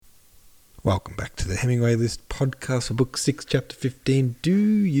Welcome back to the Hemingway List podcast for Book 6, Chapter 15. Do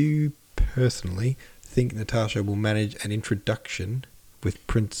you personally think Natasha will manage an introduction with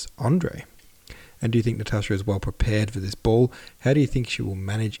Prince Andrei? And do you think Natasha is well prepared for this ball? How do you think she will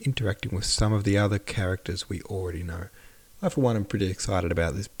manage interacting with some of the other characters we already know? I, for one, am pretty excited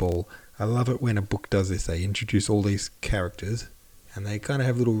about this ball. I love it when a book does this. They introduce all these characters and they kind of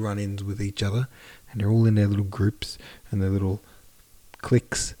have little run-ins with each other, and they're all in their little groups and their little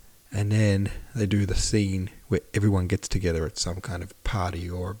cliques, and then they do the scene where everyone gets together at some kind of party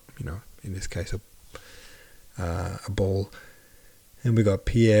or, in this case, a ball. And we got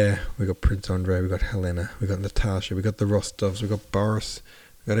Pierre, we got Prince Andrei, we got Helena, we got Natasha, we got the Rostovs, we got Boris,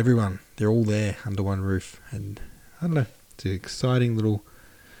 we got everyone. They're all there under one roof, and I don't know, it's an exciting little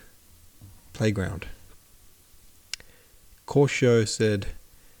playground. Korsho said,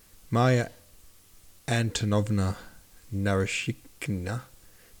 Maya Antonovna Narashikina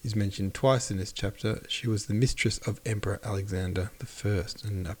is mentioned twice in this chapter. She was the mistress of Emperor Alexander I,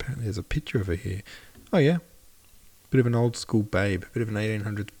 and apparently there's a picture of her here. Oh yeah, bit of an old school babe, bit of an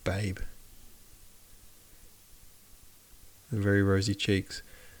 1800s babe. And very rosy cheeks.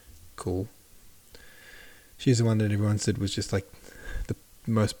 Cool. She's the one that everyone said was just like the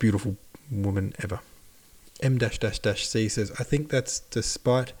most beautiful woman ever. M-C says, I think that's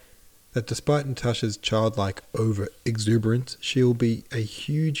despite Natasha's childlike over-exuberance, she'll be a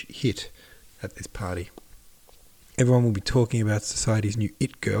huge hit at this party. Everyone will be talking about society's new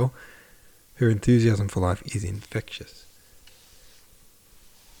it girl. Her enthusiasm for life is infectious.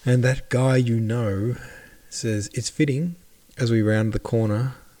 And that guy says, it's fitting as we round the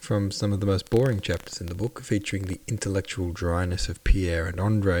corner from some of the most boring chapters in the book, featuring the intellectual dryness of Pierre and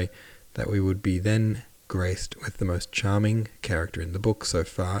Andrei, that we would be then graced with the most charming character in the book so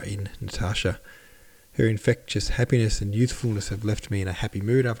far in Natasha. Her infectious happiness and youthfulness have left me in a happy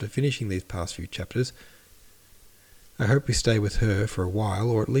mood after finishing these past few chapters. I hope we stay with her for a while,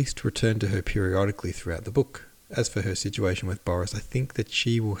 or at least return to her periodically throughout the book. As for her situation with Boris, I think that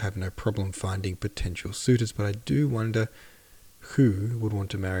she will have no problem finding potential suitors, but I do wonder who would want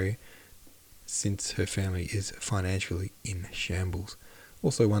to marry since her family is financially in shambles.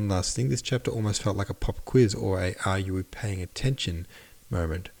 Also, one last thing, this chapter almost felt like a pop quiz or a are you paying attention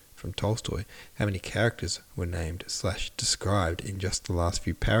moment from Tolstoy. How many characters were named / described in just the last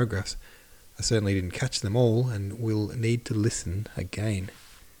few paragraphs? I certainly didn't catch them all and will need to listen again.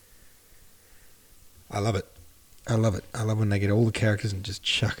 I love it. I love when they get all the characters and just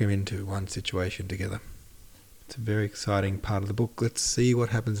chuck them into one situation together. It's a very exciting part of the book. Let's see what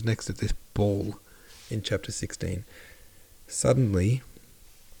happens next at this ball in chapter 16. Suddenly,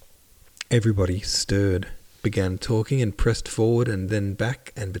 everybody stirred, began talking and pressed forward and then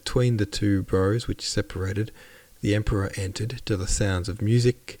back, and between the two rows which separated, the emperor entered to the sounds of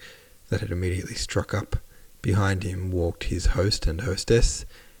music that had immediately struck up. Behind him walked his host and hostess.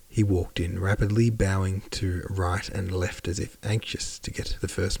 He walked in rapidly, bowing to right and left as if anxious to get the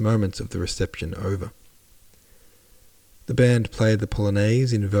first moments of the reception over. The band played the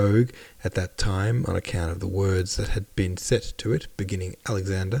Polonaise in vogue at that time on account of the words that had been set to it, beginning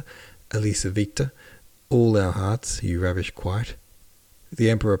Alexander, Elisa Victor, all our hearts you ravish quite. The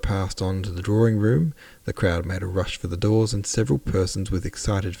emperor passed on to the drawing room. The crowd made a rush for the doors, and several persons with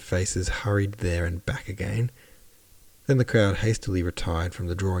excited faces hurried there and back again. Then the crowd hastily retired from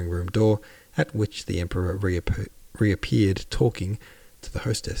the drawing room door, at which the emperor reappeared talking to the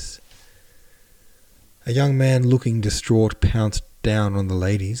hostess. A young man looking distraught pounced down on the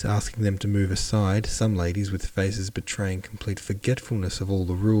ladies, asking them to move aside. Some ladies, with faces betraying complete forgetfulness of all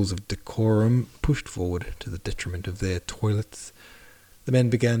the rules of decorum, pushed forward to the detriment of their toilets. The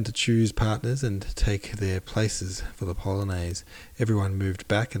men began to choose partners and take their places for the Polonaise. Everyone moved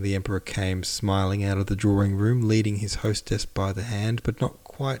back, and the emperor came smiling out of the drawing room, leading his hostess by the hand, but not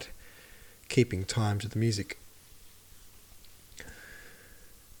quite keeping time to the music.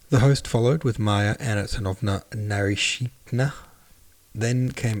 The host followed with Maya Antonovna Narishkina.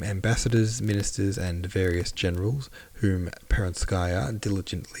 Then came ambassadors, ministers, and various generals, whom Peronskaya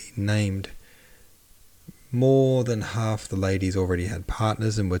diligently named. More than half the ladies already had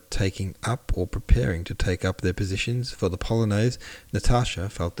partners and were taking up or preparing to take up their positions for the Polonaise. Natasha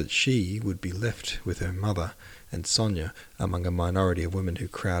felt that she would be left with her mother and Sonia among a minority of women who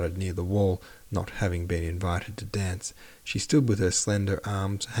crowded near the wall, not having been invited to dance. She stood with her slender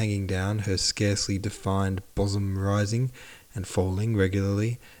arms hanging down, her scarcely defined bosom rising and falling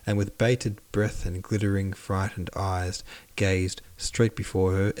regularly, and with bated breath and glittering frightened eyes gazed straight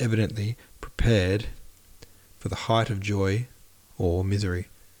before her, evidently prepared for the height of joy or misery.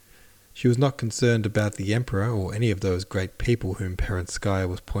 She was not concerned about the Emperor or any of those great people whom Perenskaya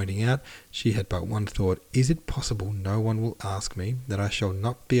was pointing out. She had but one thought: is it possible no one will ask me, that I shall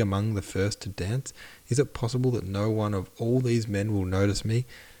not be among the first to dance? Is it possible that no one of all these men will notice me?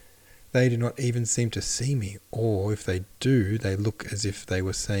 They do not even seem to see me, or if they do, they look as if they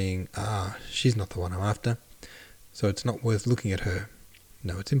were saying, she's not the one I'm after, so it's not worth looking at her.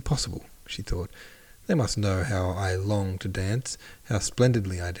 No, it's impossible, she thought. They must know how I long to dance, how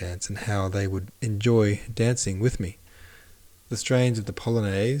splendidly I dance, and how they would enjoy dancing with me. The strains of the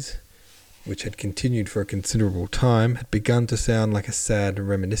Polonaise, which had continued for a considerable time, had begun to sound like a sad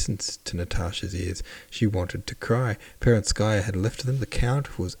reminiscence to Natasha's ears. She wanted to cry. Perenskaya had left them. The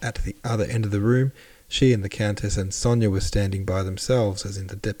Count was at the other end of the room. She and the Countess and Sonia were standing by themselves, as in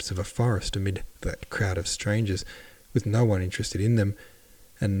the depths of a forest amid that crowd of strangers, with no one interested in them,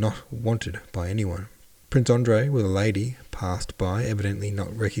 and not wanted by anyone. Prince Andrei, with a lady, passed by, evidently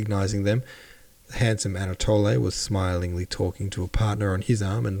not recognizing them. The handsome Anatole was smilingly talking to a partner on his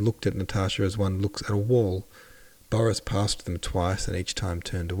arm and looked at Natasha as one looks at a wall. Boris passed them twice and each time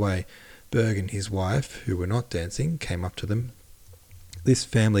turned away. Berg and his wife, who were not dancing, came up to them. This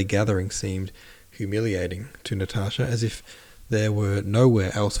family gathering seemed humiliating to Natasha, as if there were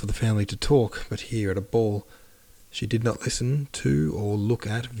nowhere else for the family to talk but here at a ball. She did not listen to or look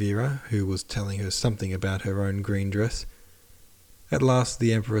at Vera, who was telling her something about her own green dress. At last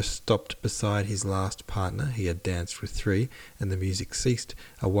the Emperor stopped beside his last partner. He had danced with three, and the music ceased.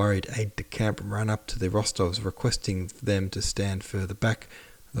 A worried aide-de-camp ran up to the Rostovs, requesting them to stand further back,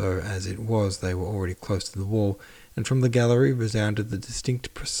 though as it was they were already close to the wall, and from the gallery resounded the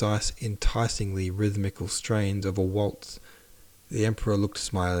distinct, precise, enticingly rhythmical strains of a waltz. The Emperor looked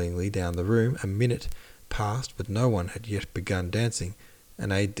smilingly down the room. A minute passed, but no one had yet begun dancing.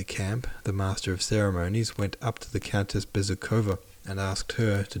 An aide-de-camp, the master of ceremonies, went up to the Countess Bezukova and asked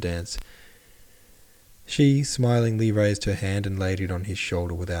her to dance. She smilingly raised her hand and laid it on his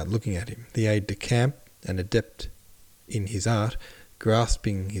shoulder without looking at him. The aide-de-camp, an adept in his art,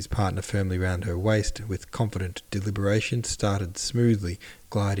 grasping his partner firmly round her waist, with confident deliberation, started smoothly,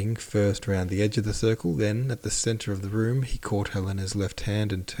 gliding first round the edge of the circle, then at the centre of the room. He caught Helena's left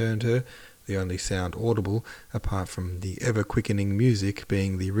hand and turned her, the only sound audible, apart from the ever-quickening music,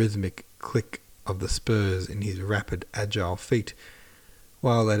 being the rhythmic click of the spurs in his rapid, agile feet,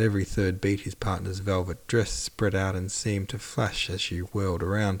 while at every third beat his partner's velvet dress spread out and seemed to flash as she whirled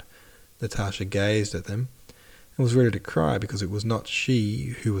around. Natasha gazed at them and was ready to cry, because it was not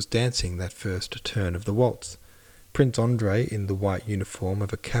she who was dancing that first turn of the waltz. Prince Andrei, in the white uniform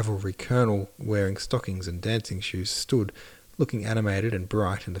of a cavalry colonel, wearing stockings and dancing shoes, stood, looking animated and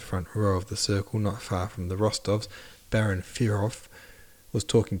bright, in the front row of the circle, not far from the Rostovs. Baron Firov was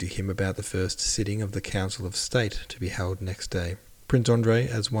talking to him about the first sitting of the Council of State, to be held next day. Prince Andrei,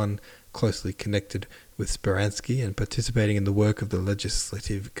 as one closely connected with Speransky and participating in the work of the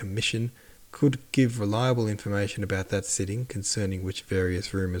Legislative Commission, could give reliable information about that sitting, concerning which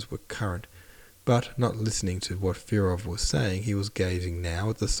various rumours were current. But, not listening to what Firov was saying, he was gazing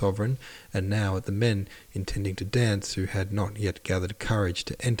now at the sovereign, and now at the men intending to dance, who had not yet gathered courage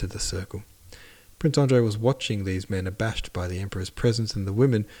to enter the circle. Prince Andrei was watching these men, abashed by the Emperor's presence, and the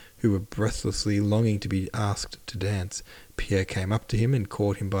women, who were breathlessly longing to be asked to dance. Pierre came up to him and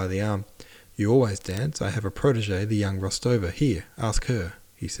caught him by the arm. "You always dance. I have a protégée, the young Rostova. Here, ask her,"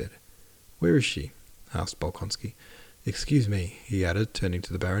 he said. "Where is she?" asked Bolkonsky. "Excuse me," he added, turning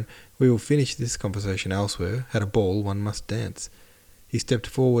to the Baron. "We will finish this conversation elsewhere. At a ball one must dance." He stepped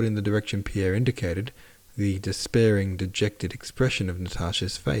forward in the direction Pierre indicated. The despairing, dejected expression of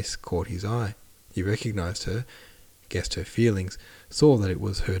Natasha's face caught his eye. He recognized her, guessed her feelings, saw that it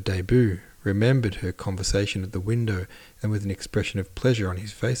was her debut, remembered her conversation at the window, and with an expression of pleasure on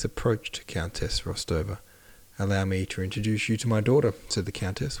his face approached Countess Rostova. "Allow me to introduce you to my daughter," said the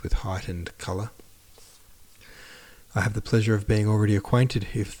Countess, with heightened colour. "I have the pleasure of being already acquainted,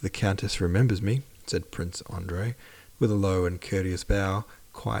 if the Countess remembers me," said Prince Andrei, with a low and courteous bow,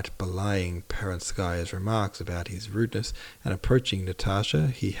 quite belaying Perenskaya's remarks about his rudeness, and approaching Natasha,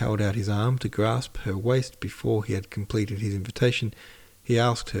 he held out his arm to grasp her waist. Before he had completed his invitation, he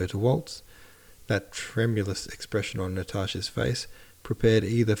asked her to waltz. That tremulous expression on Natasha's face, prepared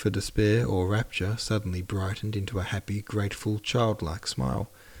either for despair or rapture, suddenly brightened into a happy, grateful, childlike smile.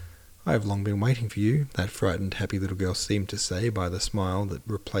 "I have long been waiting for you," that frightened, happy little girl seemed to say by the smile that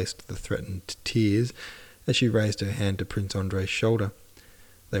replaced the threatened tears, as she raised her hand to Prince Andrei's shoulder.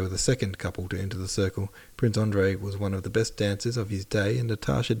 They were the second couple to enter the circle. Prince Andrei was one of the best dancers of his day, and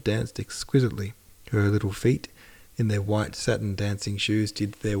Natasha danced exquisitely. Her little feet, in their white satin dancing shoes,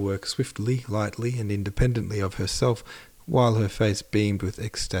 did their work swiftly, lightly, and independently of herself, while her face beamed with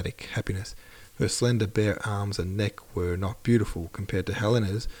ecstatic happiness. Her slender bare arms and neck were not beautiful compared to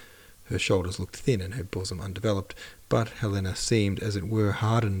Helena's. Her shoulders looked thin and her bosom undeveloped, but Helena seemed as it were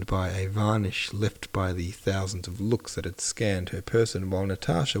hardened by a varnish left by the thousands of looks that had scanned her person, while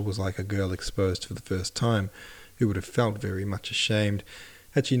Natasha was like a girl exposed for the first time, who would have felt very much ashamed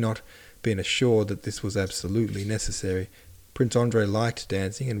had she not been assured that this was absolutely necessary. Prince Andrei liked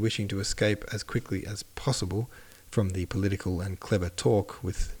dancing, and wishing to escape as quickly as possible from the political and clever talk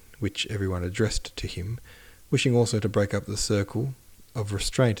with which everyone addressed to him, wishing also to break up the circle of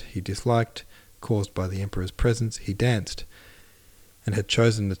restraint he disliked, caused by the Emperor's presence, he danced, and had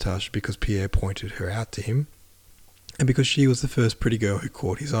chosen Natasha because Pierre pointed her out to him, and because she was the first pretty girl who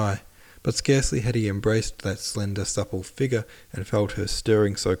caught his eye. But scarcely had he embraced that slender, supple figure, and felt her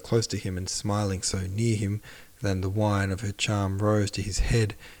stirring so close to him and smiling so near him, than the wine of her charm rose to his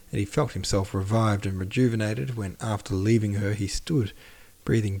head, and he felt himself revived and rejuvenated, when, after leaving her, he stood,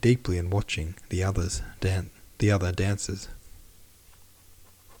 breathing deeply and watching the other dancers.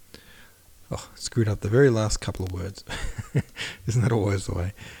 Oh, screwed up the very last couple of words. Isn't that always the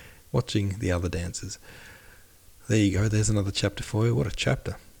way? Watching the other dancers. There you go, there's another chapter for you. What a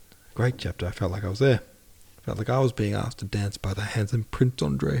chapter. Great chapter. I felt like I was there. Felt like I was being asked to dance by the handsome Prince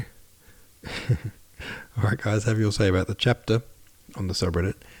Andrei. Alright guys, have your say about the chapter on the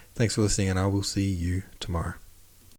subreddit. Thanks for listening, and I will see you tomorrow.